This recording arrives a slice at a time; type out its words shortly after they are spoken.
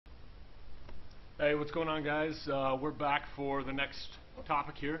Hey, what's going on, guys? We're back for the next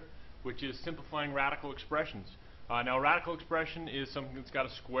topic here, which is simplifying radical expressions. Now, radical expression is something that's got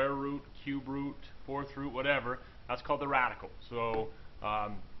a square root, cube root, fourth root, whatever. That's called the radical. So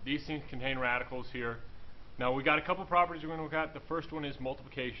these things contain radicals here. Now, we got a couple properties we're going to look at. The first one is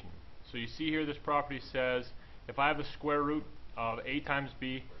multiplication. So you see here, this property says if I have the square root of a times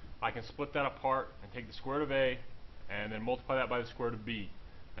b, I can split that apart and take the square root of a and then multiply that by the square root of b.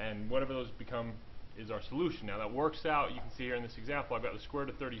 And whatever those become is our solution. Now that works out, you can see here in this example, I've got the square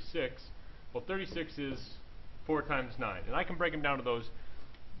root of 36. Well, 36 is 4 times 9. And I can break them down to those.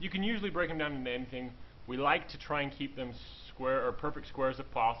 You can usually break them down into anything. We like to try and keep them square or perfect squares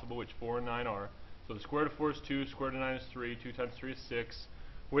if possible, which 4 and 9 are. So the square root of 4 is 2, square root of 9 is 3, 2 times 3 is 6,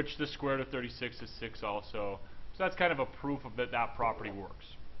 which the square root of 36 is 6 also. So that's kind of a proof of that property works.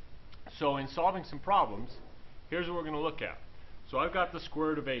 So in solving some problems, here's what we're going to look at. So I've got the square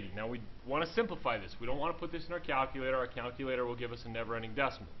root of 80. Now we want to simplify this. We don't want to put this in our calculator. Our calculator will give us a never-ending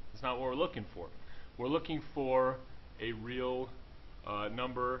decimal. That's not what we're looking for. We're looking for a real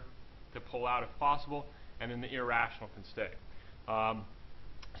number to pull out if possible, and then the irrational can stay.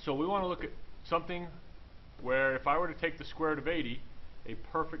 So we want to look at something where if I were to take the square root of 80, a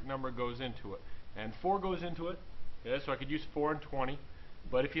perfect number goes into it. And 4 goes into it. Yeah, so I could use 4 and 20.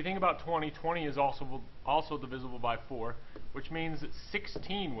 But if you think about 20, 20 is also divisible by 4, which means that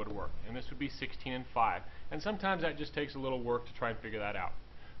 16 would work, and this would be 16 and 5. And sometimes that just takes a little work to try and figure that out.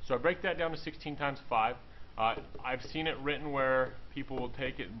 So I break that down to 16 times 5. I've seen it written where people will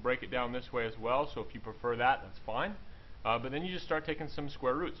take it and break it down this way as well, so if you prefer that, that's fine. But then you just start taking some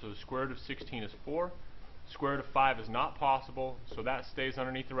square roots. So the square root of 16 is 4. Square root of 5 is not possible, so that stays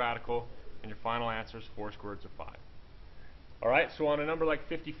underneath the radical, and your final answer is 4 square roots of 5. Alright, so on a number like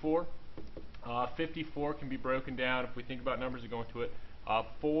 54, 54 can be broken down if we think about numbers that go into it.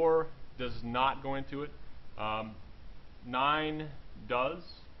 4 does not go into it. 9 does,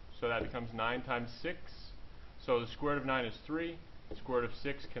 so that becomes 9 times 6. So the square root of 9 is 3. The square root of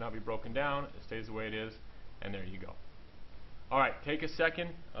 6 cannot be broken down. It stays the way it is, and there you go. Alright, take a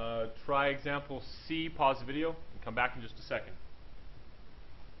second, try example C, pause the video, and come back in just a second.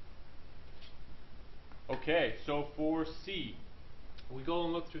 Okay, so for C, we go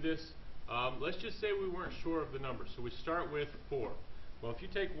and look through this. Let's just say we weren't sure of the number, so we start with 4. Well, if you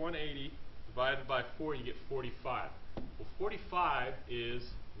take 180 divided by 4, you get 45. Well, 45 is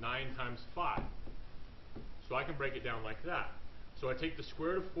 9 times 5. So I can break it down like that. So I take the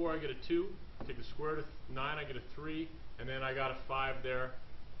square root of 4, I get a 2. I take the square root of 9, I get a 3. And then I got a 5 there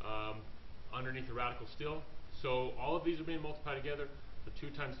underneath the radical still. So all of these are being multiplied together. So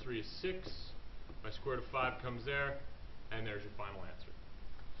 2 times 3 is 6. My square root of 5 comes there, and there's your final answer.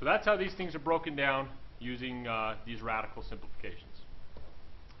 So that's how these things are broken down using these radical simplifications.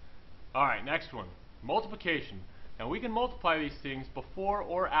 Alright, next one. Multiplication. Now we can multiply these things before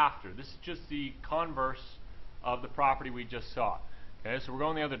or after. This is just the converse of the property we just saw. Okay, so we're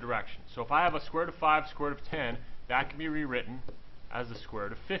going the other direction. So if I have a square root of 5, square root of 10, that can be rewritten as the square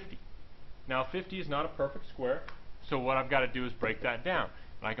root of 50. Now 50 is not a perfect square, so what I've got to do is break that down.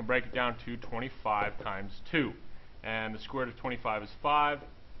 And I can break it down to 25 times 2. And the square root of 25 is 5,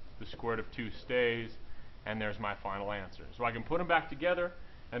 the square root of 2 stays, and there's my final answer. So I can put them back together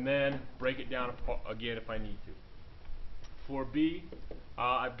and then break it down again if I need to. For B,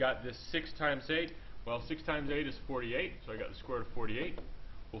 I've got this 6 times 8. Well, 6 times 8 is 48, so I got the square root of 48.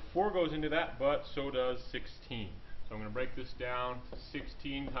 Well, 4 goes into that, but so does 16. So I'm going to break this down to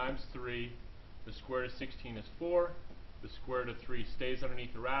 16 times 3. The square root of 16 is 4. The square root of 3 stays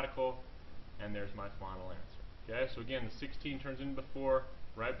underneath the radical, and there's my final answer. Okay, so again, the 16 turns into the 4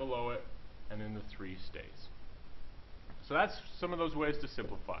 right below it, and then the 3 stays. So that's some of those ways to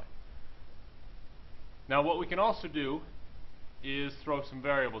simplify. Now what we can also do is throw some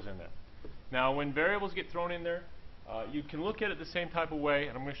variables in there. Now when variables get thrown in there, you can look at it the same type of way,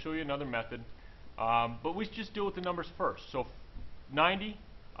 and I'm going to show you another method. But we just deal with the numbers first. So 90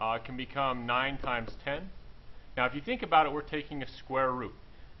 can become 9 times 10. Now if you think about it, we're taking a square root.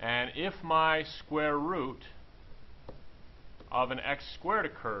 And if my square root of an x squared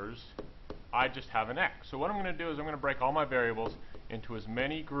occurs, I just have an x. So what I'm going to do is I'm going to break all my variables into as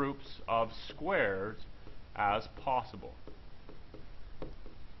many groups of squares as possible.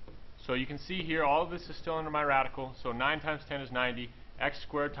 So you can see here all of this is still under my radical. So 9 times 10 is 90. X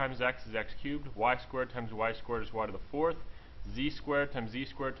squared times x is x cubed. Y squared times y squared is y to the 4th. Z squared times z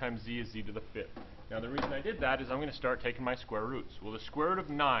squared times z is z to the 5th. Now the reason I did that is I'm going to start taking my square roots. Well, the square root of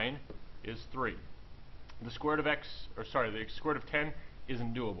 9 is 3. The square root of the square root of 10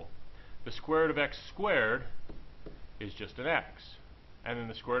 isn't doable. The square root of x squared is just an x. and then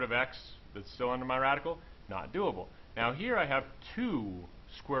the square root of x that's still under my radical, not doable. Now here I have 2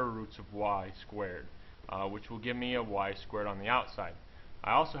 square roots of y squared, which will give me a y squared on the outside.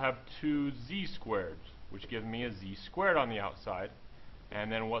 I also have 2 z squared, which gives me a z squared on the outside.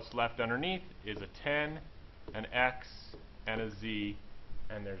 And then what's left underneath is a 10, an x, and a z,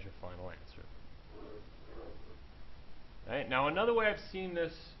 and there's your final answer. Right? Now another way I've seen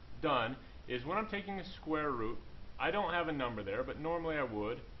this done is when I'm taking a square root, I don't have a number there, but normally I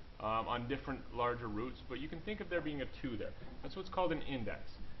would on different larger roots, but you can think of there being a 2 there. That's what's called an index.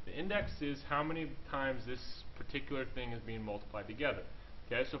 The index is how many times this particular thing is being multiplied together.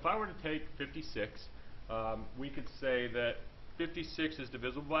 Okay, so if I were to take 56, we could say that 56 is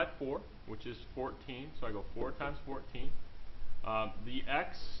divisible by 4, which is 14, so I go 4 times 14. The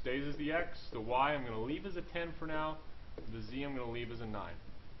x stays as the x, the y I'm going to leave as a 10 for now, the z I'm going to leave as a 9.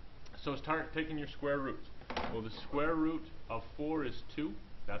 So start taking your square roots. Well, the square root of 4 is 2,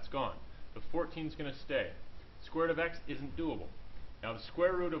 that's gone. The 14 is going to stay. Square root of x isn't doable. Now the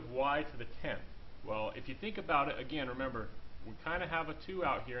square root of y to the 10th. Well, if you think about it, again, remember, we kind of have a 2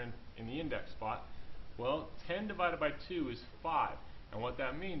 out here in the index spot. Well, 10 divided by 2 is 5. And what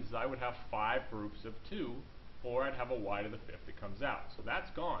that means is I would have 5 groups of 2, or I'd have a y to the 5th that comes out. So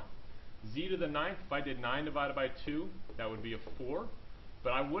that's gone. Z to the 9th, if I did 9 divided by 2, that would be a 4.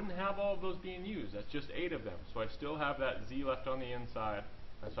 But I wouldn't have all of those being used. That's just 8 of them. So I still have that z left on the inside.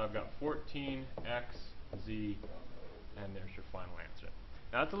 And so I've got 14, x, z, and there's your final answer.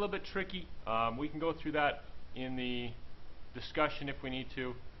 Now that's a little bit tricky. We can go through that in the discussion if we need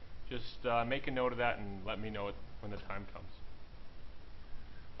to. Just make a note of that and let me know it when the time comes.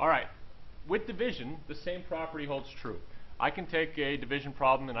 Alright, with division, the same property holds true. I can take a division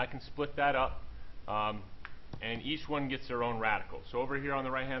problem and I can split that up, and each one gets their own radical. So over here on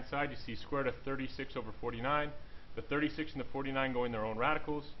the right hand side you see square root of 36 over 49. The 36 and the 49 go in their own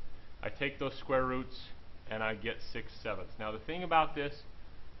radicals. I take those square roots and I get 6/7. Now the thing about this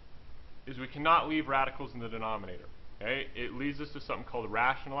is we cannot leave radicals in the denominator. Okay? It leads us to something called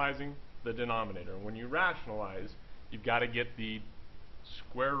rationalizing the denominator. When you rationalize, you've got to get the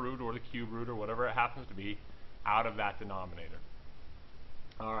square root or the cube root or whatever it happens to be out of that denominator.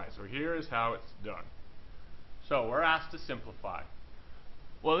 Alright, so here is how it's done. So we're asked to simplify.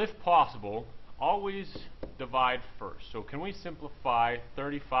 Well, if possible, always divide first. So can we simplify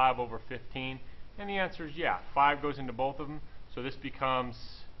 35 over 15? And the answer is yeah. 5 goes into both of them, so this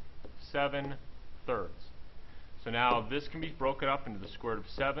becomes 7/3. So now this can be broken up into the square root of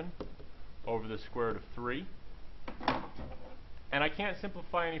 7 over the square root of 3. And I can't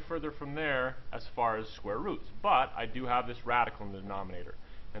simplify any further from there as far as square roots. But I do have this radical in the denominator.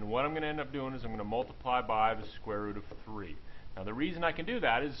 And what I'm going to end up doing is I'm going to multiply by the square root of 3. Now the reason I can do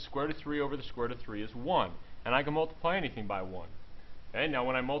that is the square root of 3 over the square root of 3 is 1. And I can multiply anything by 1. Okay, now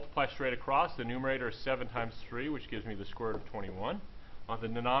when I multiply straight across, the numerator is 7 times 3, which gives me the square root of 21. On the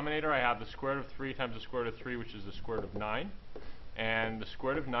denominator I have the square root of 3 times the square root of 3, which is the square root of 9. And the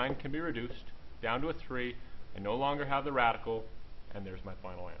square root of 9 can be reduced down to a 3. I no longer have the radical, and there's my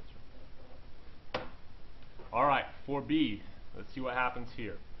final answer. Alright, for B, let's see what happens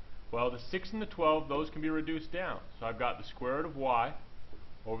here. Well, the 6 and the 12, those can be reduced down. So I've got the square root of y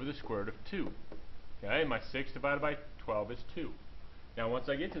over the square root of 2. Okay, my 6 divided by 12 is 2. Now once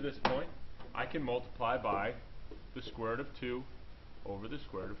I get to this point, I can multiply by the square root of 2 over the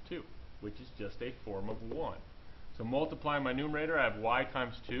square root of 2, which is just a form of 1. So multiplying my numerator, I have y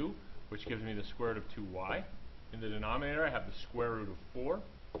times 2, which gives me the square root of 2y. In the denominator, I have the square root of 4,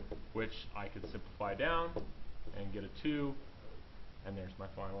 which I could simplify down and get a 2, and there's my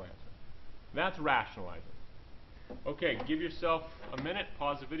final answer. That's rationalizing. Okay, give yourself a minute,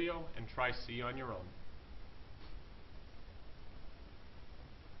 pause the video, and try C on your own.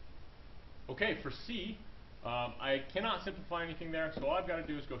 Okay, for C, I cannot simplify anything there, so all I've got to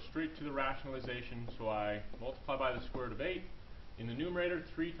do is go straight to the rationalization. So I multiply by the square root of 8. In the numerator,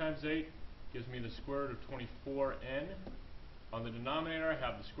 3 times 8 gives me the square root of 24n. On the denominator, I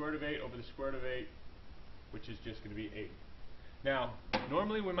have the square root of 8 over the square root of 8, which is just going to be 8. Now,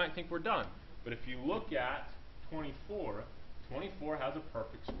 normally we might think we're done, but if you look at 24, 24 has a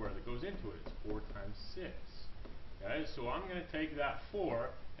perfect square that goes into it. It's 4 times 6. Okay, so I'm going to take that 4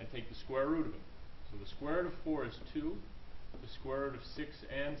 and take the square root of it. So the square root of 4 is 2. The square root of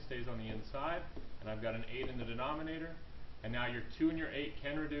 6n stays on the inside, and I've got an 8 in the denominator. And now your 2 and your 8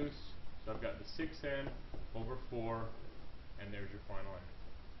 can reduce, so I've got the 6n over 4, and there's your final answer.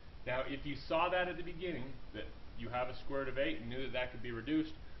 Now, if you saw that at the beginning, that you have a square root of 8 and knew that that could be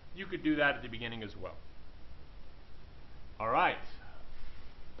reduced, you could do that at the beginning as well. Alright,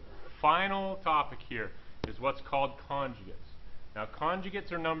 final topic here is what's called conjugates. Now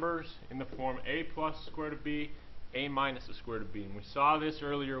conjugates are numbers in the form a plus the square root of b, a minus the square root of b. And we saw this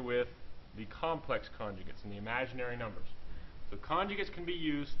earlier with the complex conjugates and the imaginary numbers. So conjugates can be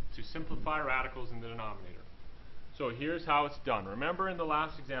used to simplify radicals in the denominator. So here's how it's done. Remember in the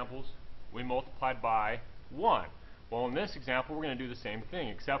last examples, we multiplied by 1. Well, in this example, we're going to do the same thing,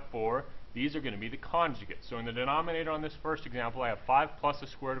 except for these are going to be the conjugates. So in the denominator on this first example, I have 5 plus the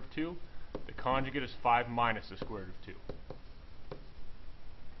square root of 2. The conjugate is 5 minus the square root of 2.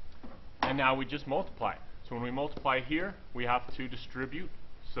 And now we just multiply. So when we multiply here, we have to distribute.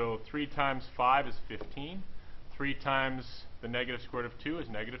 So 3 times 5 is 15. 3 times the negative square root of 2 is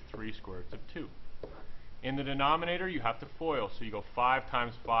negative 3 square roots of 2. In the denominator, you have to FOIL. So you go 5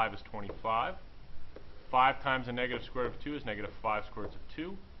 times 5 is 25. 5 times the negative square root of 2 is negative 5 square roots of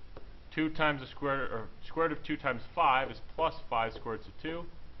 2. 2 times the square root of 2 times 5 is plus 5 square roots of 2.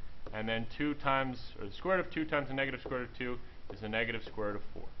 And then the square root of 2 times the negative square root of 2 is the negative square root of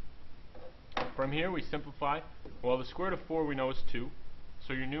 4. From here, we simplify. Well, the square root of 4 we know is 2.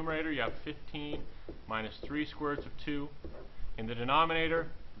 So your numerator, you have 15 minus 3 square roots of 2. In the denominator,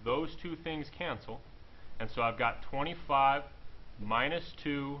 those two things cancel. And so I've got 25 minus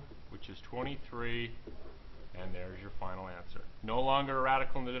 2, which is 23, and there's your final answer. No longer a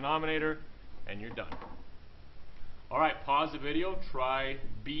radical in the denominator, and you're done. Alright, pause the video, try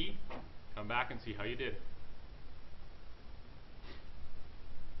B, come back and see how you did.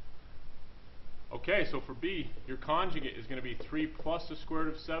 Okay, so for B, your conjugate is going to be 3 plus the square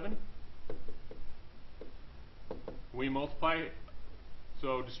root of 7. We multiply,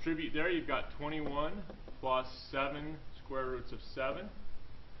 so distribute there, you've got 21 plus 7 square roots of 7.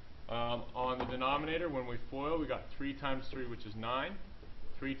 On the denominator, when we FOIL, we got 3 times 3, which is 9.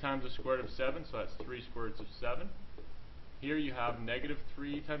 3 times the square root of 7, so that's 3 square roots of 7. Here you have negative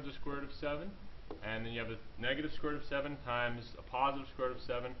 3 times the square root of 7, and then you have a negative square root of 7 times a positive square root of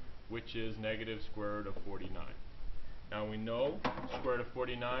 7, which is negative square root of 49. Now we know square root of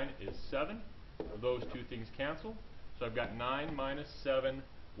 49 is 7. Those two things cancel. So I've got 9 minus 7,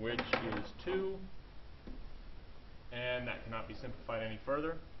 which is 2. And that cannot be simplified any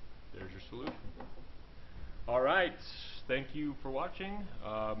further. There's your solution. Alright, thank you for watching.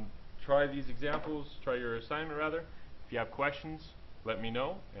 Try these examples, try your assignment rather. If you have questions, let me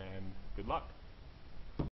know, and good luck.